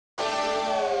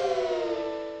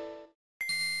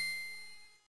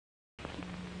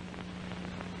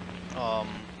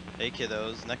Hey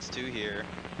kiddos, next two here,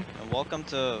 and welcome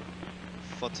to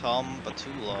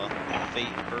Batula, Fate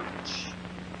Birch.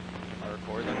 Am I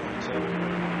recording?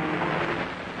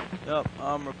 Yep,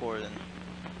 I'm recording.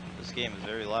 This game is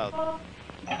very loud. Or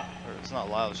it's not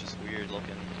loud, it's just weird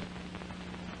looking.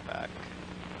 Back.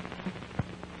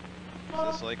 Is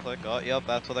this what I click? Oh, yep,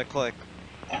 that's what I click.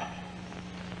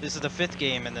 This is the 5th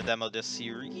game in the demo disc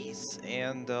series,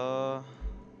 and oh,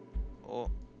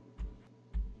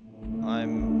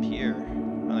 I'm here.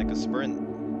 I'm like a sprint.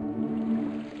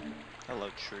 Hello,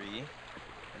 tree.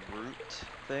 Root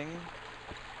thing.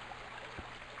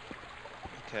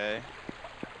 Okay. Is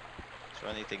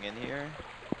there anything in here?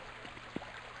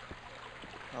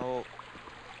 Oh.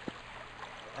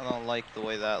 I don't like the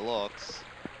way that looks.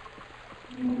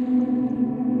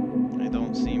 I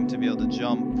don't seem to be able to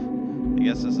jump. I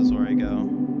guess this is where I go.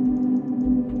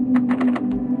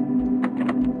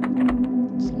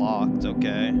 It's locked,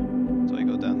 okay. So I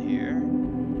go down here.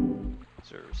 Is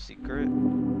there a secret?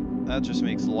 That just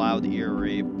makes loud ear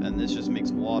rape, and this just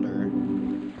makes water.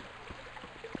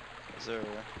 Is there...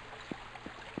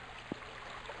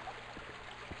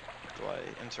 Do I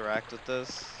interact with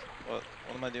this? What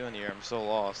am I doing here? I'm so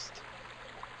lost.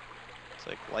 It's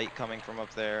like light coming from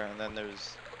up there, and then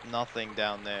there's nothing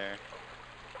down there.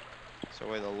 Is there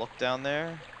a way to look down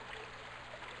there?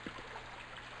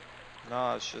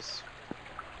 No, it's just...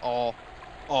 Oh.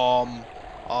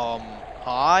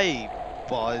 Hi,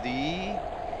 buddy.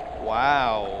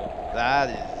 Wow. That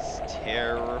is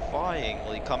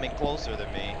terrifyingly coming closer to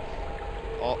me.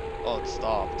 Oh, it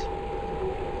stopped.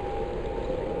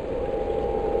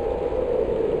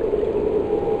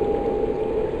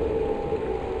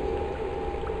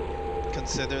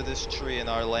 Consider this tree and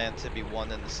our land to be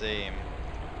one and the same.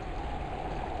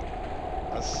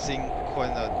 A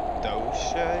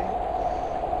synchronodoche?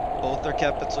 Both are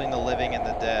kept between the living and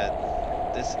the dead.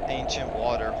 This ancient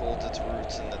water holds its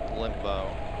roots in the limbo.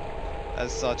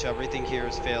 As such, everything here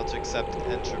has failed to accept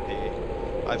entropy.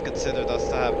 I've considered us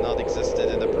to have not existed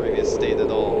in the previous state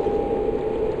at all.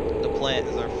 The plant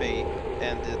is our fate,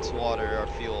 and its water our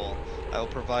fuel. I will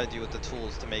provide you with the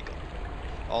tools to make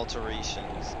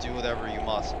alterations. Do whatever you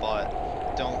must, but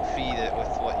don't feed it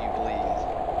with what you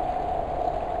bleed.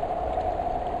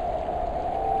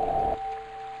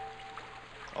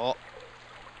 Oh.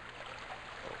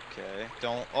 Okay.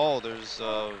 Don't. Oh, there's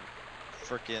a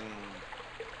frickin'.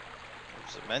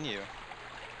 There's a menu.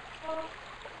 Oh,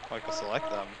 I can select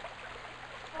them.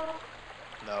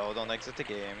 No, don't exit the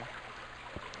game.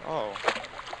 Oh.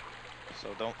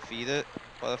 So don't feed it?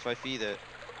 What if I feed it?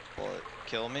 Will it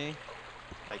kill me?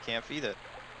 I can't feed it.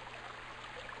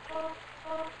 Well,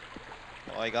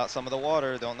 I got some of the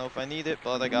water. Don't know if I need it,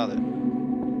 but I got it.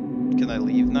 Can I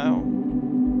leave now?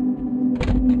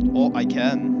 Oh, I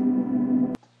can.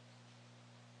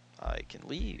 I can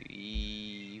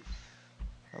leave.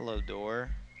 Hello,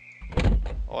 door.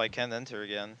 Oh, I can enter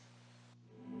again.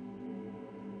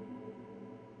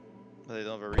 But I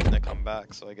don't have a reason to come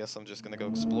back, so I guess I'm just gonna go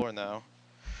explore now.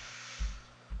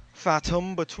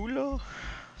 Batula?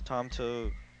 Time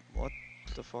to... What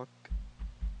the fuck?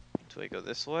 Do I go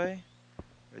this way?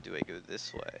 Or do I go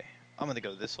this way? I'm gonna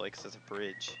go this way because it's a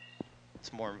bridge.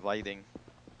 It's more inviting.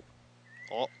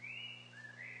 Oh.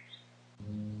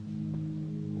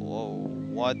 Whoa,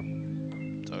 what?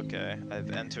 Okay,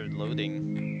 I've entered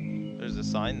loading. There's a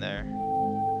sign there.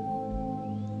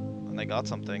 And I got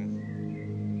something.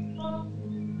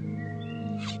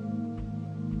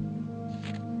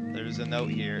 There's a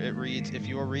note here. It reads, if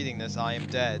you are reading this, I am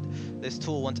dead. This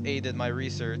tool once aided my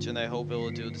research, and I hope it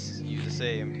will do you the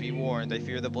same. Be warned, I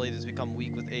fear the blade has become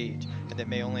weak with age, and it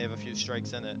may only have a few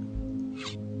strikes in it.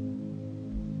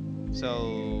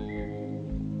 So...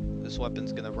 this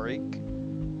weapon's gonna break.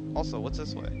 Also, what's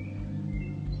this way?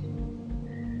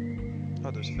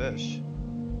 Oh, there's fish.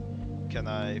 Can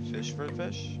I fish for a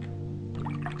fish?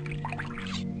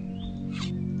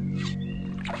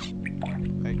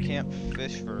 I can't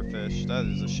fish for a fish. That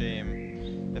is a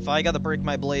shame. If I gotta break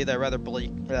my blade, I'd rather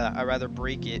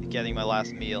break it getting my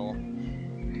last meal.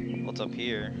 What's up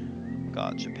here?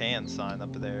 Got Japan sign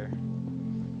up there.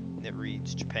 And it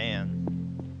reads Japan.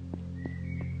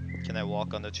 Can I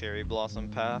walk on the cherry blossom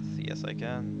path? Yes, I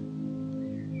can.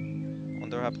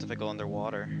 Wonder what happens if I go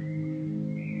underwater.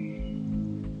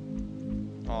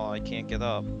 Oh, I can't get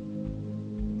up.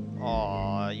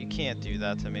 Aw, you can't do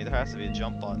that to me. There has to be a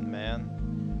jump button, man.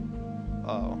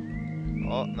 Oh.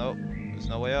 Oh, nope. There's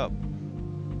no way up.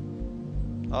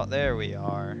 Oh, there we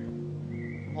are.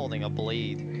 I'm holding a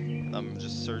blade. And I'm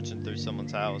just searching through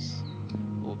someone's house.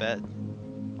 Ooh, bed.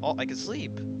 Oh, I can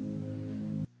sleep.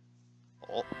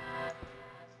 Oh.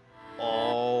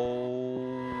 Oh.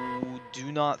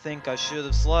 do not think I should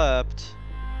have slept.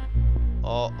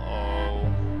 Uh-oh.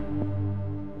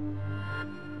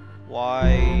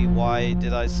 Why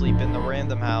did I sleep in the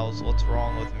random house? What's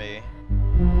wrong with me?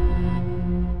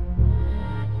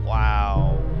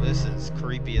 Wow, this is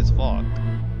creepy as fuck.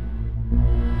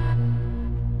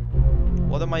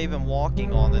 What am I even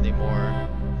walking on anymore?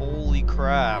 Holy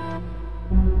crap.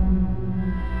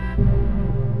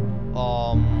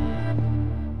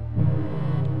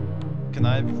 Can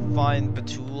I find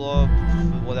Batula,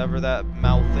 whatever that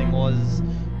mouth thing was?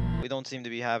 We don't seem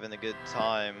to be having a good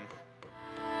time.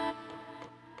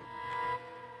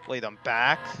 Wait, I'm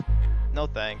back? No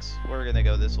thanks. We're gonna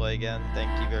go this way again.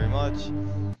 Thank you very much.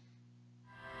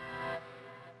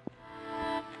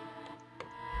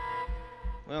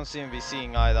 We don't seem to be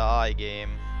seeing eye to eye,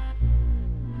 game.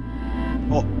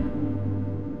 Oh!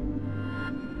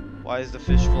 Why is the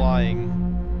fish flying?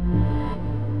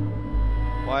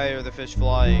 Why are the fish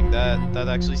flying? That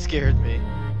actually scared me.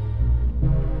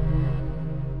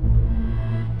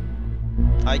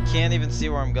 I can't even see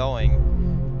where I'm going.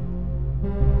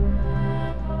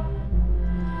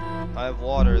 I have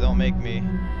water, don't make me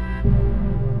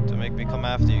come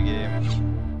after you,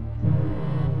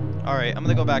 game. Alright, I'm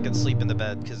gonna go back and sleep in the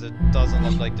bed, because it doesn't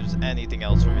look like there's anything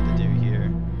else for me to do here.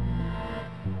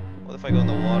 What if I go in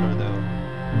the water, though?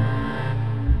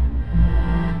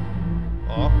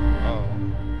 Oh.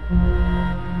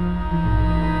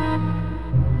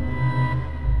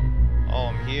 Oh,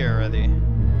 I'm here already.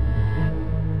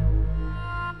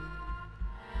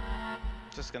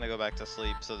 Just gonna go back to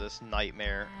sleep so this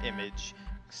nightmare image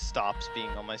stops being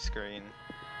on my screen.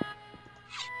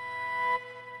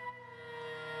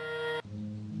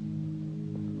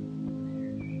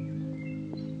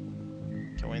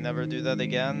 Can we never do that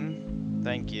again?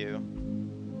 Thank you.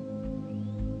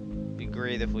 Be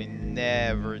great if we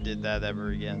never did that ever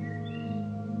again.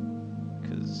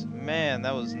 Cause man,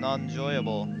 that was not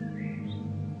enjoyable.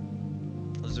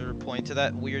 Was there a point to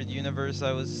that weird universe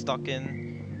I was stuck in?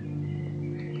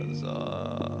 Cause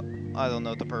I don't know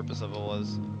what the purpose of it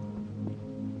was.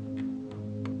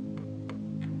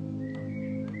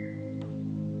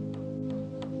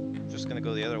 Just gonna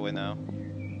go the other way now.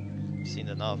 I've seen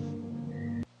enough.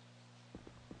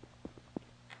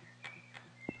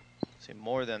 Seen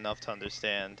more than enough to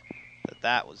understand that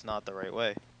that was not the right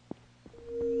way.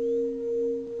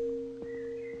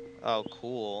 Oh,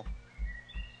 cool.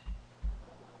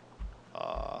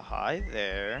 Hi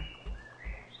there.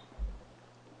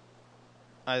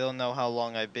 I don't know how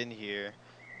long I've been here.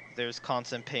 There's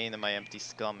constant pain in my empty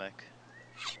stomach.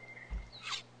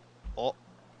 Oh.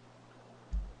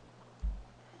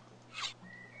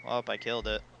 Oh, I killed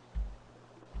it.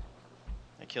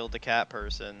 I killed the cat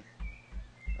person.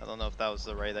 I don't know if that was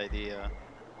the right idea.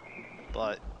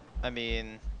 But, I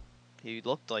mean, he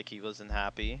looked like he wasn't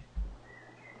happy.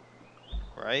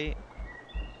 Right?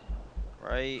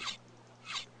 Right?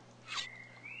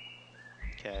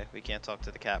 Okay, we can't talk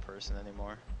to the cat person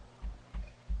anymore.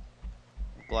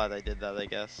 I'm glad I did that, I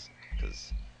guess,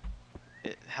 because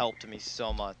it helped me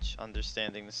so much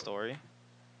understanding the story.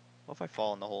 What if I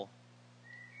fall in the hole?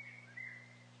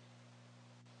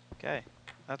 Okay,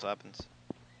 that's what happens.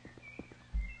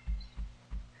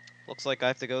 Looks like I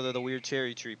have to go to the weird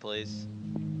cherry tree place.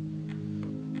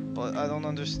 But I don't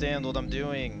understand what I'm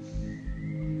doing.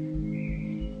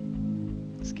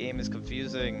 This game is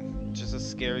confusing. Just a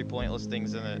scary, pointless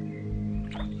things in it.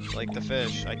 Like the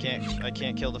fish. I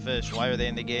can't kill the fish. Why are they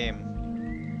in the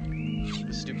game?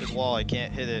 The stupid wall, I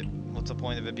can't hit it. What's the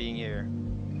point of it being here?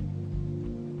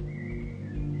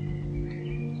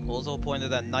 What was the whole point of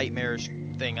that nightmarish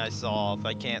thing I saw if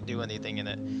I can't do anything in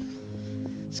it?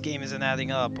 This game isn't adding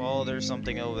up. Oh, there's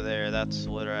something over there. That's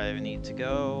where I need to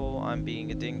go. I'm being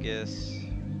a dingus.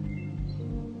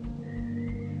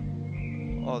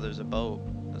 Oh, there's a boat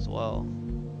as well.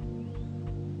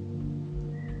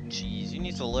 Jeez, you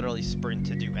need to literally sprint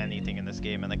to do anything in this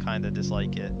game, and I kind of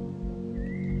dislike it.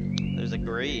 There's a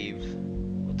grave.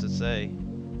 What's it say?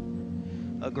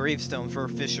 A gravestone for a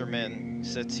fisherman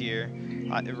sits here.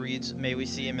 It reads, "May we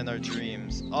see him in our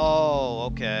dreams." Oh,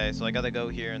 okay. So I gotta go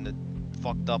here in the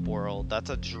fucked up world. That's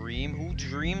a dream? Who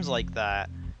dreams like that?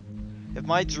 If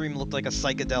my dream looked like a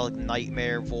psychedelic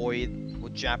nightmare void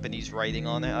with Japanese writing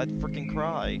on it, I'd freaking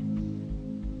cry.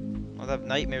 I'd have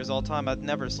nightmares all the time. I'd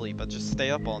never sleep. I'd just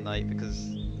stay up all night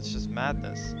because it's just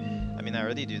madness. I mean, I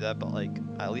already do that, but like,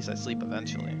 at least I sleep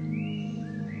eventually.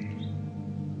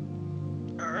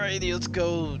 Alrighty, let's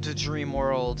go to Dream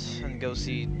World and go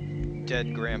see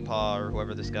dead grandpa or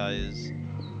whoever this guy is.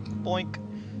 Boink.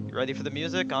 You ready for the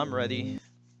music? I'm ready.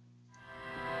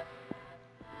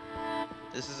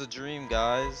 This is a dream,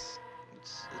 guys.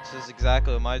 It's just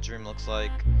exactly what my dream looks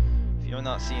like. If you're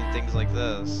not seeing things like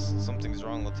this, something's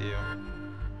wrong with you.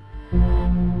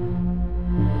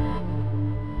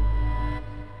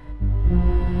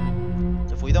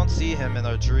 If we don't see him in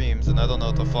our dreams, then I don't know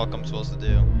what the fuck I'm supposed to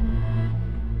do.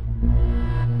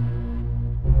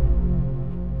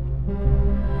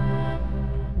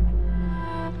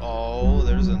 Oh,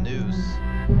 there's a noose.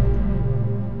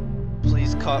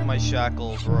 Please cut my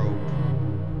shackles rope.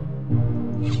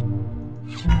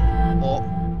 Oh.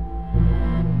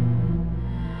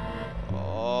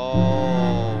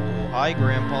 Oh. Hi,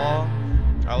 Grandpa.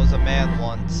 I was a man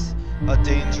once. A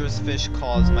dangerous fish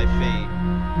caused my fate.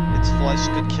 Its flesh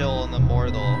could kill an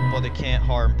immortal, but it can't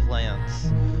harm plants.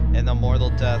 An immortal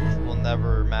death will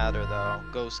never matter though.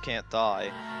 Ghosts can't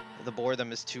die. The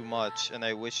boredom is too much, and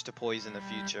I wish to poison the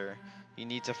future. You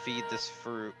need to feed this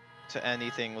fruit to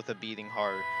anything with a beating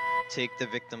heart. Take the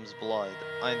victim's blood.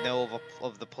 I know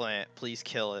of the plant. Please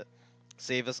kill it.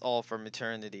 Save us all from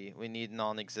eternity. We need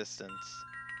non-existence.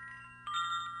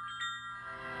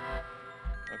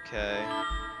 Okay.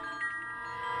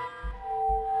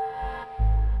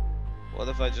 What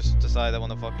if I just decide I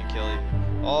want to fucking kill you?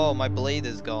 Oh, my blade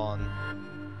is gone.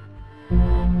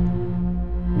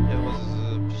 It was...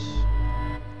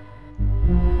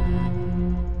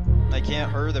 I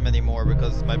can't hurt him anymore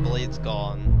because my blade's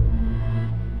gone.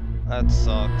 That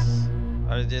sucks.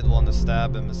 I did want to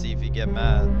stab him and see if he'd get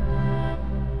mad.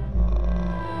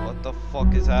 What the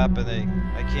fuck is happening?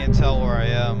 I can't tell where I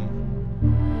am.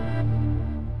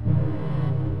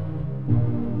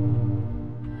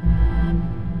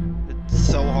 It's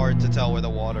so hard to tell where the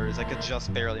water is. I could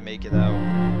just barely make it out.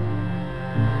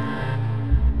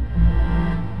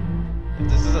 If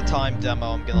this is a timed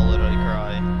demo, I'm gonna literally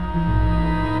cry.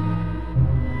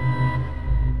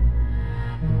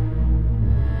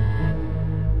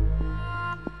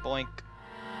 Boink.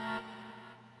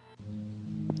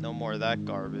 No more of that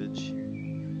garbage.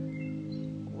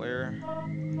 Where?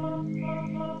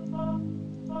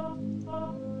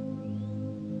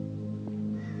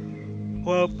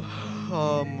 Well,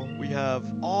 we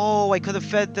have... Oh, I could have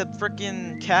fed the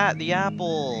frickin' cat the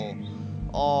apple.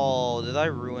 Oh, did I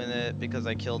ruin it because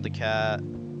I killed the cat?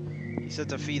 He said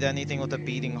to feed anything with a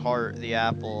beating heart the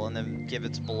apple and then give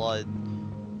its blood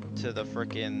to the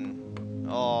frickin'...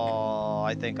 Oh,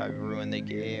 I think I ruined the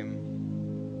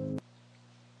game.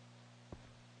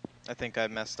 I think I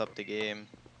messed up the game.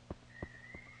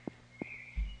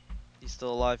 You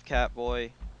still alive, cat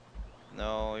boy?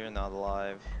 No, you're not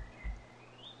alive.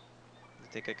 You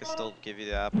think I could still give you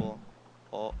the apple?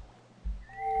 Oh.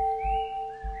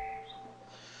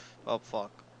 Oh,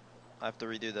 fuck. I have to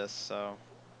redo this, so...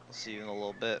 I'll see you in a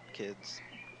little bit, kids.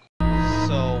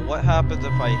 So, what happens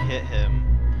if I hit him?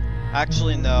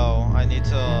 Actually, no. I need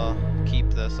to keep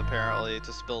this, apparently,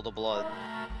 to spill the blood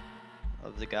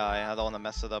of the guy. I don't want to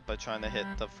mess it up by trying to hit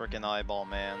the frickin' eyeball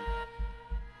man.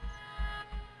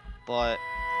 But,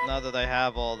 now that I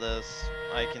have all this,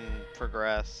 I can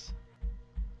progress.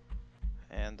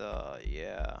 And,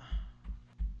 yeah.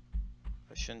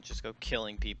 I shouldn't just go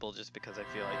killing people just because I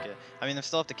feel like it. I mean, I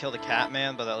still have to kill the cat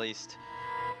man, but at least...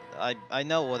 I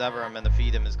know whatever I'm gonna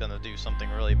feed him is gonna do something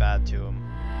really bad to him.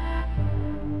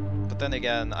 But then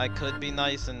again, I could be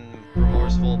nice and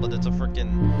remorseful, but it's a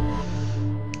freaking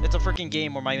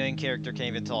game where my main character can't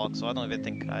even talk, so I don't even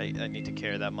think I need to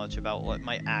care that much about what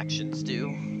my actions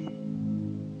do.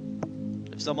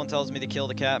 If someone tells me to kill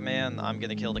the cat man, I'm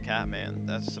gonna kill the cat man.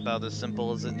 That's about as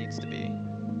simple as it needs to be.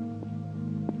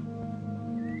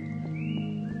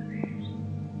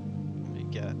 Let me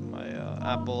get my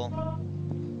apple.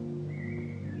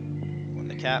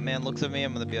 Catman looks at me,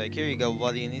 I'm gonna be like, here you go,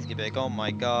 buddy, and he's gonna be like, oh my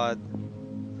god.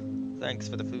 Thanks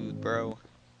for the food, bro.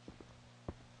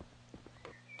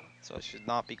 So I should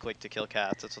not be quick to kill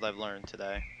cats, that's what I've learned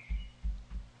today.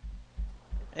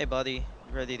 Hey buddy,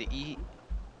 you ready to eat?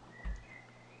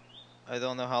 I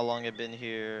don't know how long I've been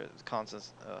here. Constant,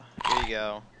 here you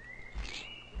go.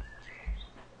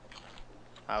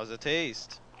 How's it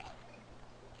taste?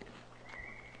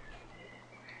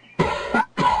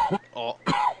 Oh.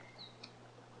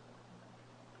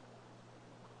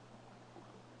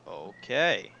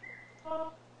 Okay.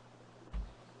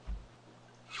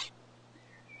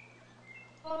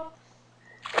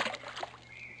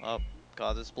 Oh,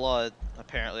 got his blood.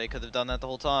 Apparently I could have done that the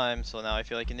whole time, so now I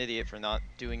feel like an idiot for not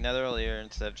doing that earlier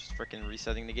instead of just freaking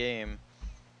resetting the game.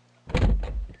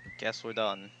 Guess we're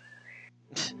done.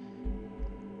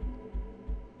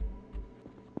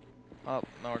 Oh,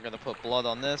 now we're gonna put blood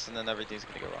on this and then everything's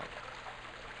gonna go wrong.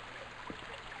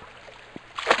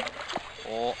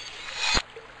 Oh.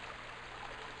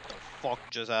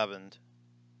 Fuck just happened?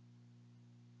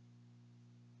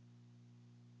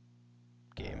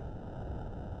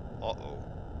 Uh-oh.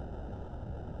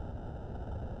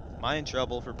 Am I in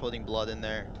trouble for putting blood in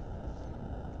there?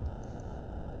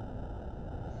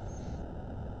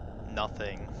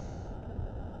 Nothing.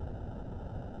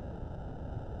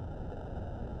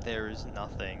 There is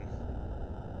nothing.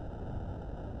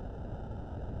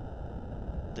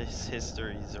 This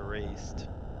history is erased.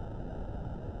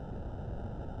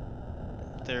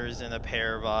 There isn't a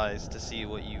pair of eyes to see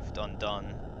what you've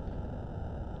done.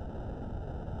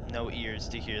 No ears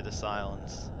to hear the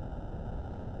silence.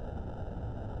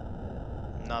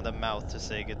 Not a mouth to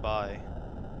say goodbye.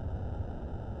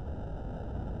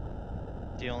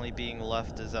 The only being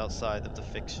left is outside of the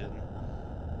fiction.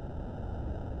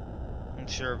 I'm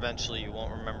sure eventually you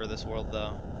won't remember this world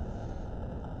though.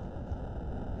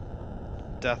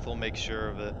 Death will make sure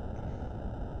of it.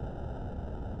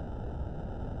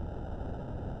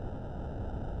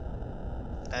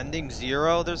 Ending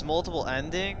 0? There's multiple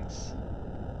endings?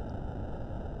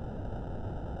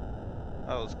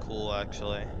 That was cool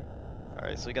actually.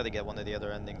 Alright, so we gotta get one of the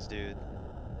other endings, dude.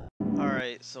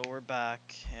 Alright, so we're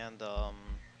back, and I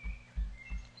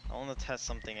wanna test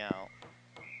something out.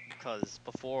 Because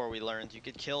before we learned you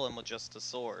could kill him with just a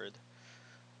sword.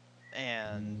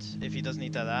 And if he doesn't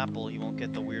eat that apple, he won't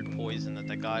get the weird poison that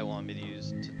that guy wanted me to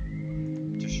use to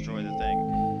destroy the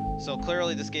thing. So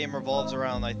clearly this game revolves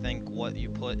around, I think, what you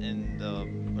put in the,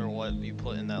 or what you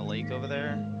put in that lake over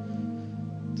there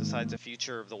decides the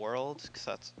future of the world, because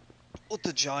that's what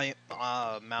the giant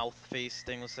mouth face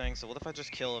thing was saying. So what if I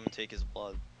just kill him and take his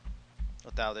blood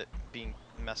without it being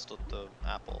messed with the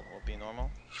apple? Will it be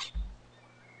normal?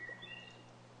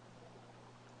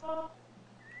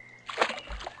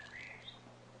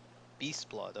 Beast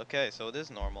blood. Okay, so it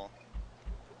is normal.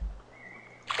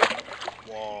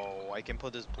 Whoa, I can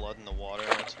put his blood in the water?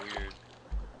 That's weird.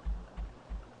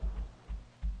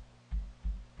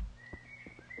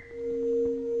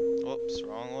 Whoops,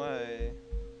 wrong way.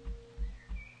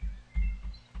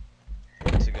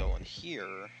 I need to go in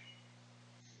here.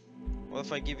 What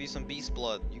if I give you some beast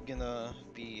blood? You gonna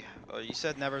be... Oh, you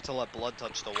said never to let blood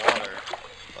touch the water.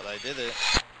 But I did it.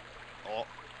 Oh.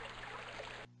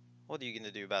 What are you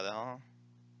gonna do about it, huh?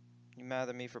 You mad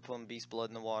at me for putting beast blood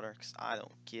in the water? Because I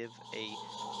don't give a...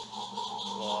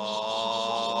 Whoa.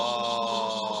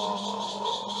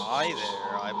 Hi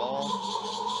there, eyeball.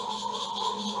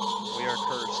 We are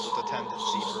cursed with a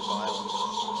tendency for violence.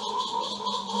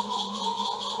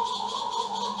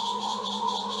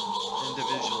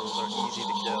 Individuals are easy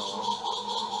to kill.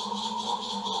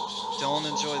 Don't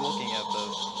enjoy looking at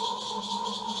this.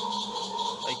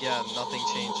 Again, nothing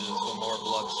changes when more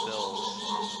blood spills.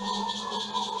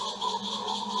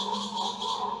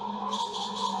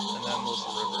 An endless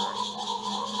river.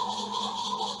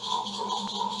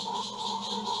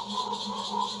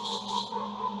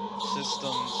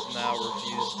 Systems now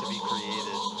refuse to be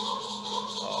created.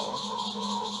 Oh.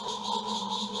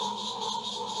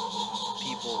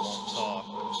 People won't talk.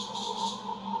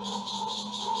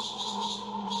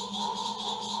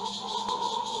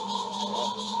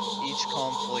 Oh. Each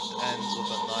conflict ends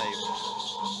with a knife.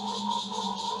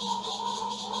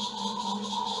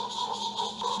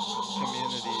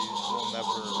 Communities will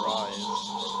never rise.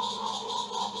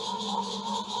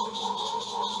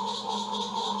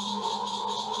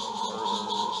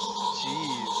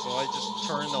 Jeez, so I just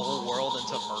turned the whole world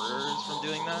into murderers from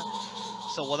doing that?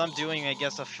 So what I'm doing, I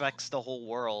guess, affects the whole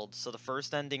world. So the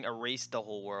first ending erased the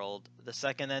whole world. The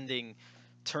second ending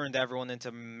turned everyone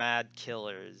into mad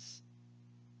killers.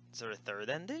 Is there a third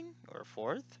ending? Or a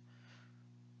fourth?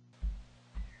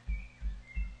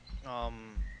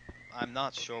 I'm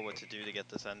not sure what to do to get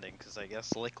this ending, because I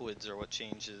guess liquids are what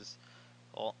changes...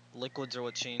 Well, liquids are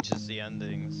what changes the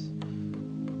endings.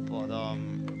 But,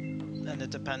 and it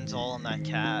depends all on that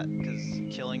cat, because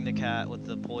killing the cat with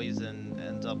the poison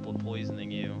ends up with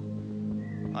poisoning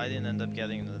you. I didn't end up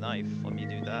getting the knife. Let me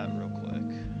do that real quick.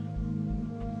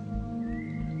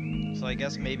 So I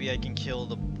guess maybe I can kill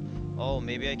the... Oh,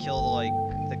 maybe I kill, like,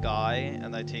 the guy,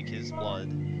 and I take his blood.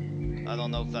 I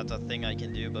don't know if that's a thing I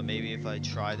can do, but maybe if I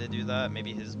try to do that,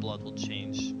 maybe his blood will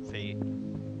change fate.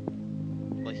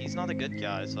 But he's not a good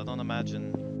guy, so I don't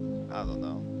imagine... I don't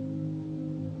know.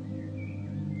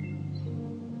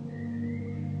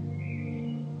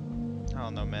 I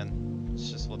don't know, man.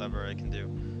 It's just whatever I can do.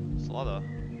 There's a lot of...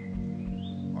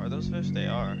 Are those fish? They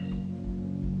are.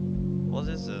 What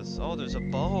is this? Oh, there's a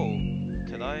bow.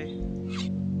 Could I...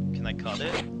 Can I cut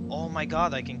it? Oh my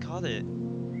god, I can cut it.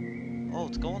 Oh,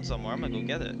 it's going somewhere. I'm gonna go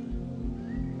get it.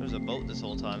 There's a boat this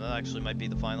whole time. That actually might be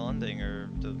the final ending, or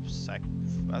the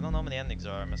I don't know how many endings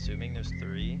there are. I'm assuming there's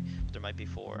 3, but there might be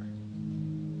 4.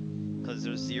 Because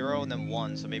there's 0 and then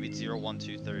 1, so maybe it's 0, 1,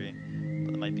 2, 3.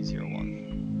 But it might be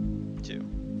 01. 2.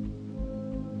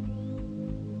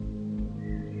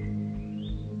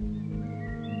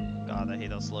 God, I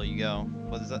hate how slow you go.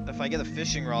 What is that? If I get a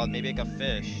fishing rod, maybe I got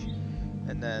fish.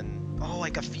 And then... Oh, I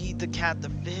can feed the cat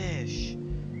the fish!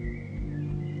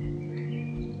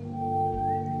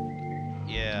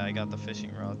 Yeah, I got the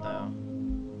fishing rod now.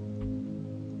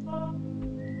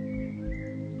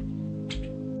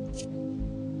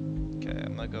 Okay,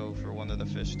 I'm gonna go for one of the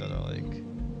fish that I like.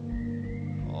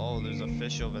 Oh, there's a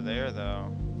fish over there, though.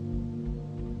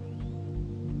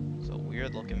 It's a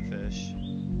weird-looking fish.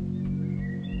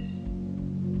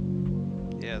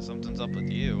 Yeah, something's up with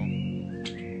you.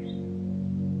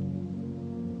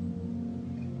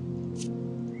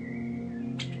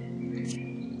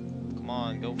 Come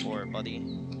on, go for it, buddy.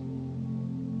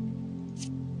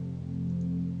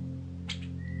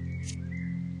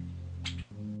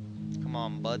 Come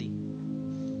on, buddy.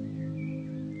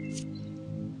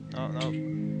 Oh, no.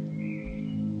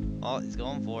 Oh, he's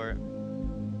going for it.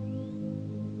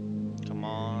 Come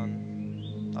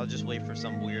on. I'll just wait for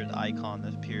some weird icon to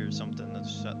appear or something to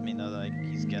let me know that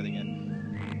he's getting it.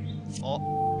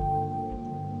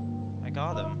 Oh. I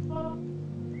got him.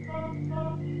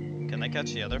 Can I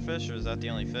catch the other fish, or is that the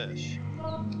only fish?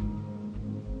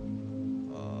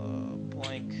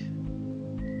 Blank.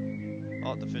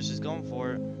 Oh, the fish is going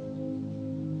for it.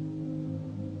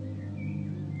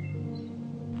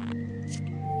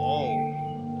 Oh,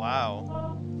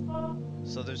 wow.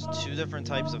 So there's 2 different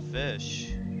types of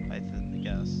fish, I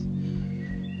guess.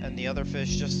 And the other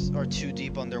fish just are too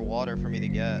deep underwater for me to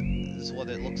get. This is what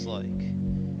it looks like.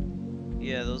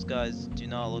 Yeah, those guys do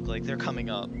not look like they're coming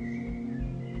up.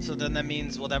 So then that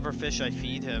means whatever fish I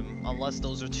feed him, unless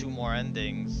those are 2 more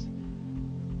endings,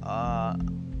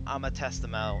 I'm gonna test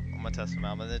them out.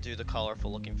 I'm gonna do the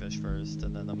colorful looking fish first,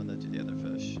 and then I'm gonna do the other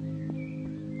fish.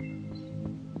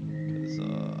 Because,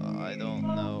 I don't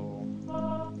know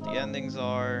what the endings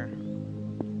are,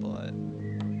 but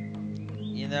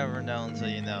you never know until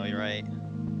you know, you're right.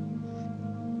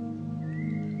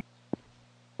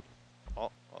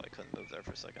 Oh, I couldn't move there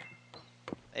for a second.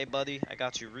 Hey buddy, I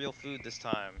got you real food this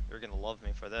time. You're gonna love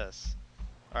me for this.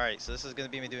 Alright, so this is gonna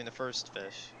be me doing the first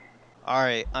fish.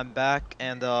 Alright, I'm back,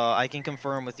 and I can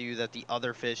confirm with you that the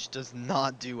other fish does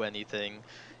not do anything.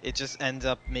 It just ends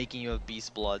up making you have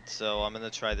beast blood, so I'm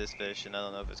gonna try this fish, and I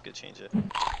don't know if it's gonna change it.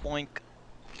 Boink!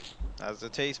 How's the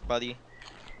taste, buddy?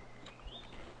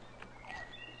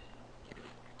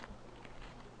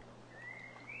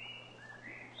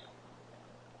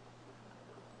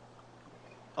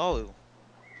 Oh,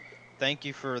 thank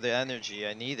you for the energy,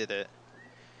 I needed it.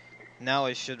 Now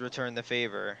I should return the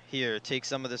favor. Here, take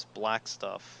some of this black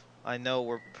stuff. I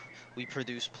know we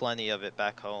produce plenty of it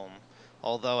back home,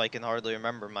 although I can hardly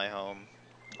remember my home.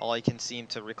 All I can seem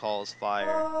to recall is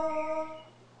fire.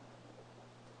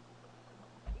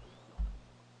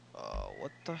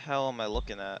 What the hell am I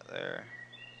looking at there?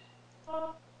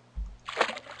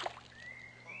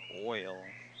 Oil.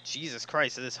 Jesus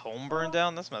Christ, did this home burn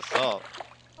down? That's messed up.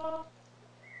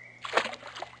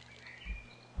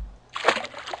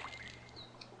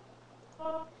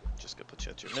 Just gonna put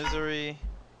you at your misery.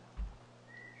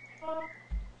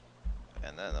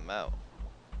 And then I'm out.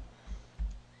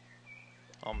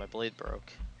 Oh, my blade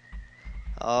broke.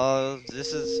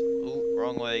 This is... Ooh,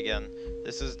 wrong way again.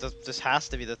 This has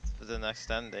to be the next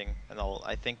ending. And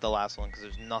I think the last one, because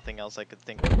there's nothing else I could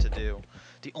think of to do.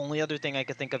 The only other thing I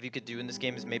could think of you could do in this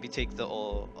game is maybe take the,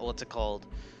 what's it called?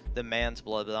 The man's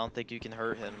blood, but I don't think you can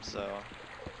hurt him, so...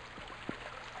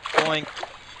 Boink!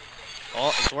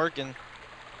 Oh, it's working.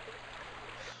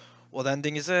 What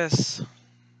ending is this?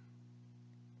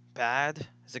 Bad?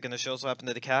 Is it gonna show us what happened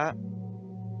to the cat?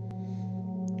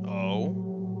 Oh?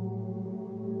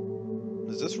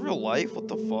 Is this real life? What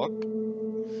the fuck?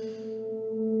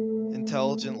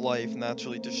 Intelligent life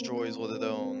naturally destroys what it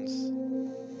owns.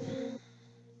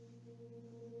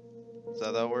 Is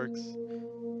that how it works?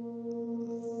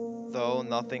 Though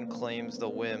nothing claims the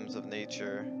whims of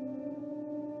nature.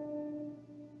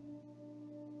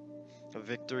 A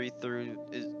victory through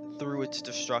its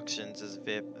destructions is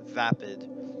vapid.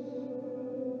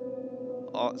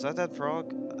 Oh, is that that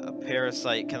frog? A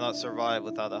parasite cannot survive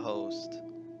without a host.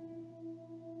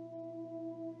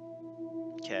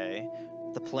 Okay.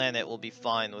 The planet will be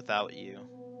fine without you.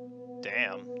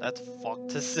 Damn, that's fucked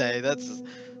to say.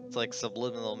 It's like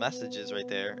subliminal messages right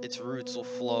there. Its roots will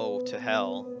flow to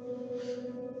hell.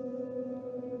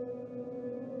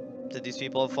 Did these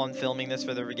people have fun filming this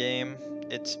for their game?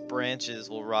 Its branches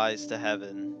will rise to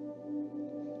heaven.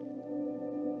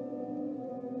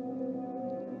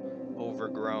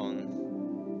 Overgrown.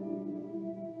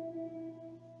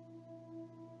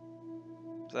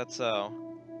 Is that so?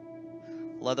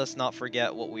 Let us not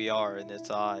forget what we are in its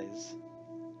eyes.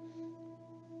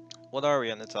 What are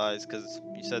we in its eyes? Because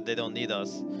you said they don't need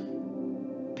us.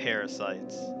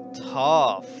 Parasites.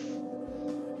 Tough.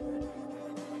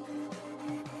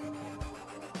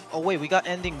 Oh wait, we got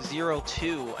ending 0,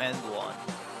 2, and 1.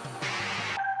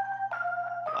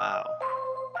 Wow.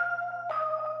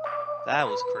 That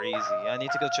was crazy. I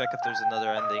need to go check if there's another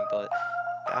ending, but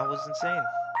that was insane.